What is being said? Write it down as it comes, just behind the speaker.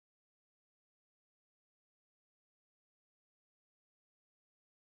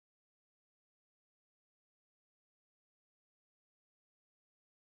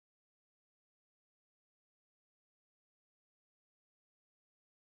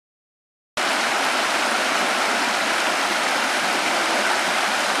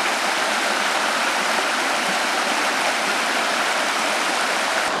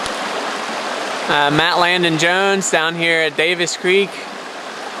Matt Landon Jones down here at Davis Creek.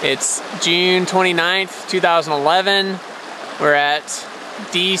 It's June 29th, 2011. We're at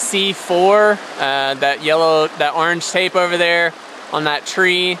DC4. That orange tape over there on that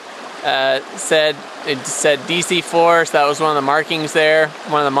tree said DC4, so that was one of the markings there,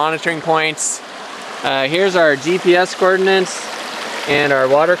 one of the monitoring points. Here's our GPS coordinates and our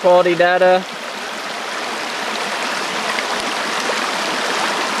water quality data.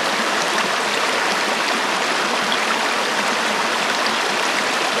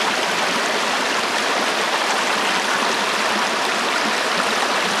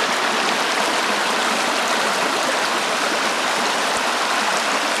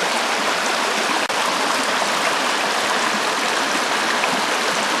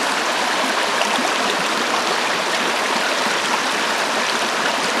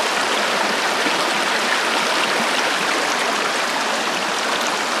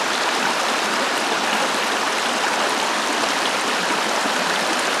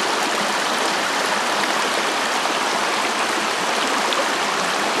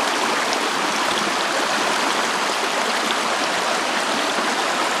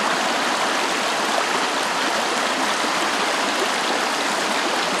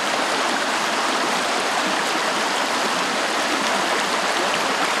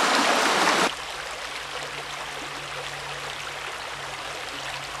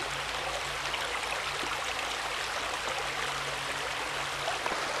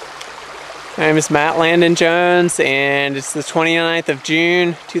 My name is Matt Landon Jones, and it's the 29th of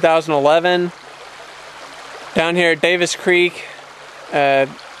June 2011. Down here at Davis Creek,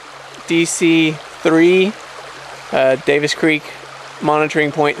 DC3, Davis Creek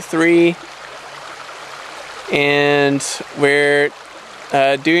monitoring point 3, and we're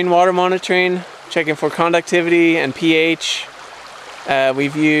doing water monitoring, checking for conductivity and pH.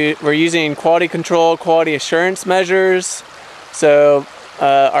 We're using quality control, quality assurance measures. So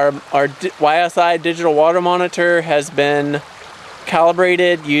our YSI digital water monitor has been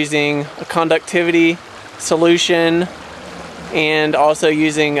calibrated using a conductivity solution and also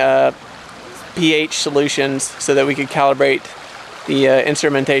using pH solutions so that we could calibrate the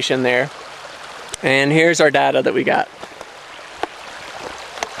instrumentation there. And here's our data that we got.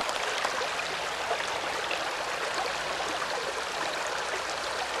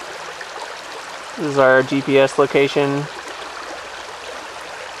 This is our GPS location.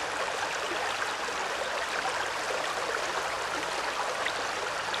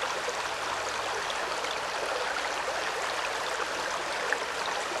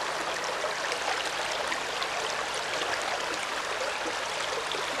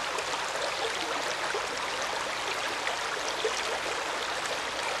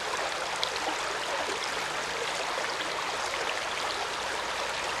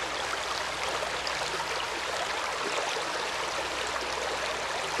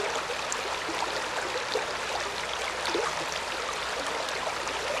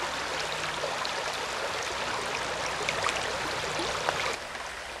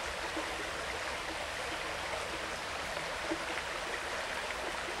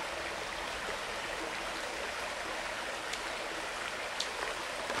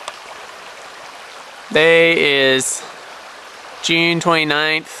 Today is June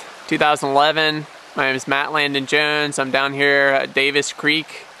 29th, 2011. My name is Matt Landon Jones. I'm down here at Davis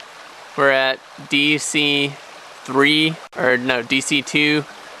Creek. We're at DC2.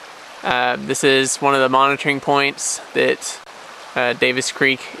 This is one of the monitoring points that Davis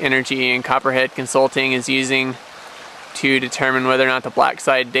Creek Energy and Copperhead Consulting is using to determine whether or not the black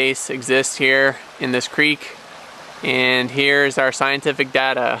side dace exists here in this creek. And here's our scientific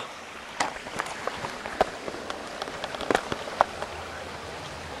data.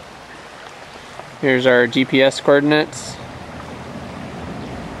 Here's our GPS coordinates.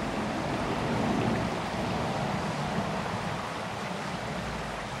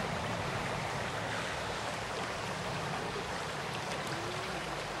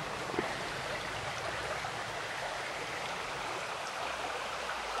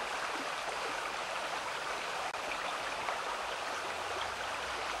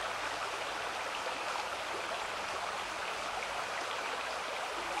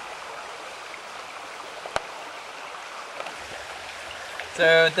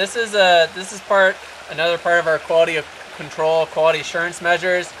 So this is another part of our quality control, quality assurance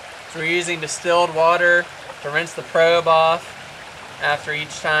measures. So we're using distilled water to rinse the probe off after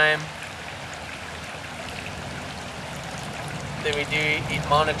each time that we do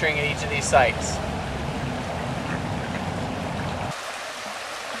monitoring at each of these sites.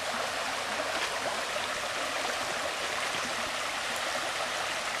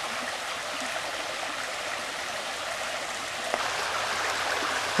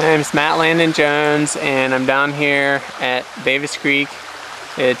 My name's Matt Landon Jones, and I'm down here at Davis Creek.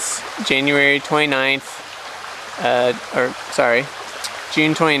 It's January 29th,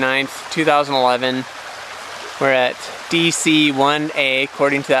 June 29th, 2011. We're at DC1A,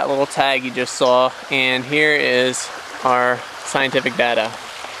 according to that little tag you just saw, and here is our scientific data.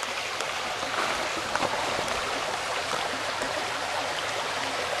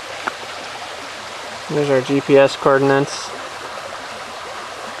 There's our GPS coordinates.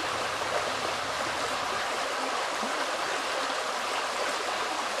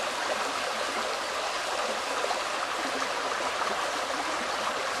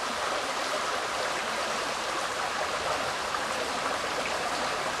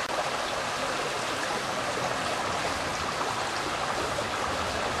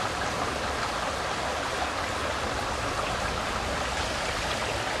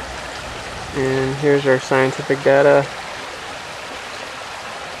 And here's our scientific data.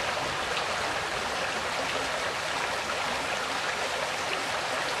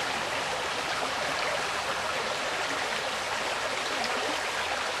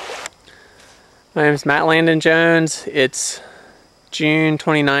 My name is Matt Landon Jones. It's June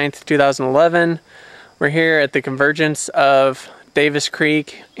 29th, 2011. We're here at the convergence of Davis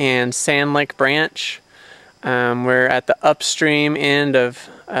Creek and Sand Lake Branch. We're at the upstream end of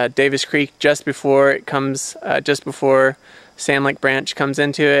Davis Creek just before Sand Lake Branch comes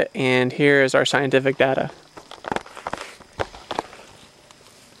into it, and here is our scientific data.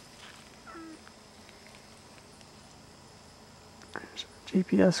 There's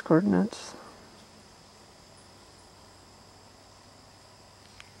GPS coordinates.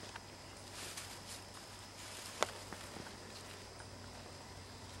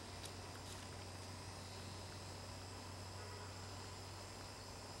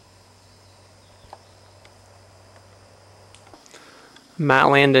 Matt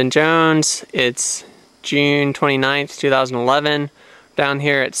Landon Jones. It's June 29th, 2011. Down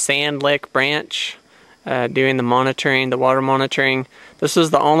here at Sand Lake Branch, doing the monitoring, the water monitoring. This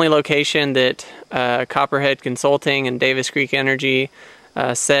is the only location that Copperhead Consulting and Davis Creek Energy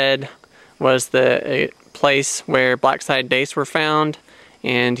said was the place where black-sided dace were found.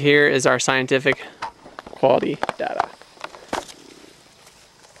 And here is our scientific quality data.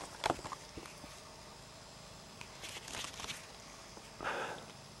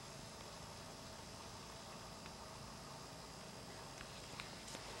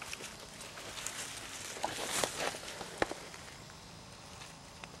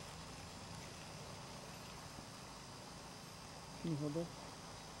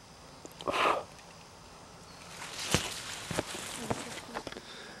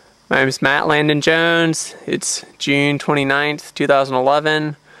 My name is Matt Landon Jones. It's June 29th,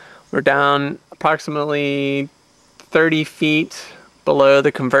 2011. We're down approximately 30 feet below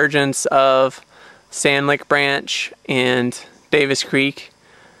the convergence of Sand Lake Branch and Davis Creek.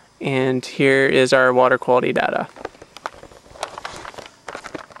 And here is our water quality data.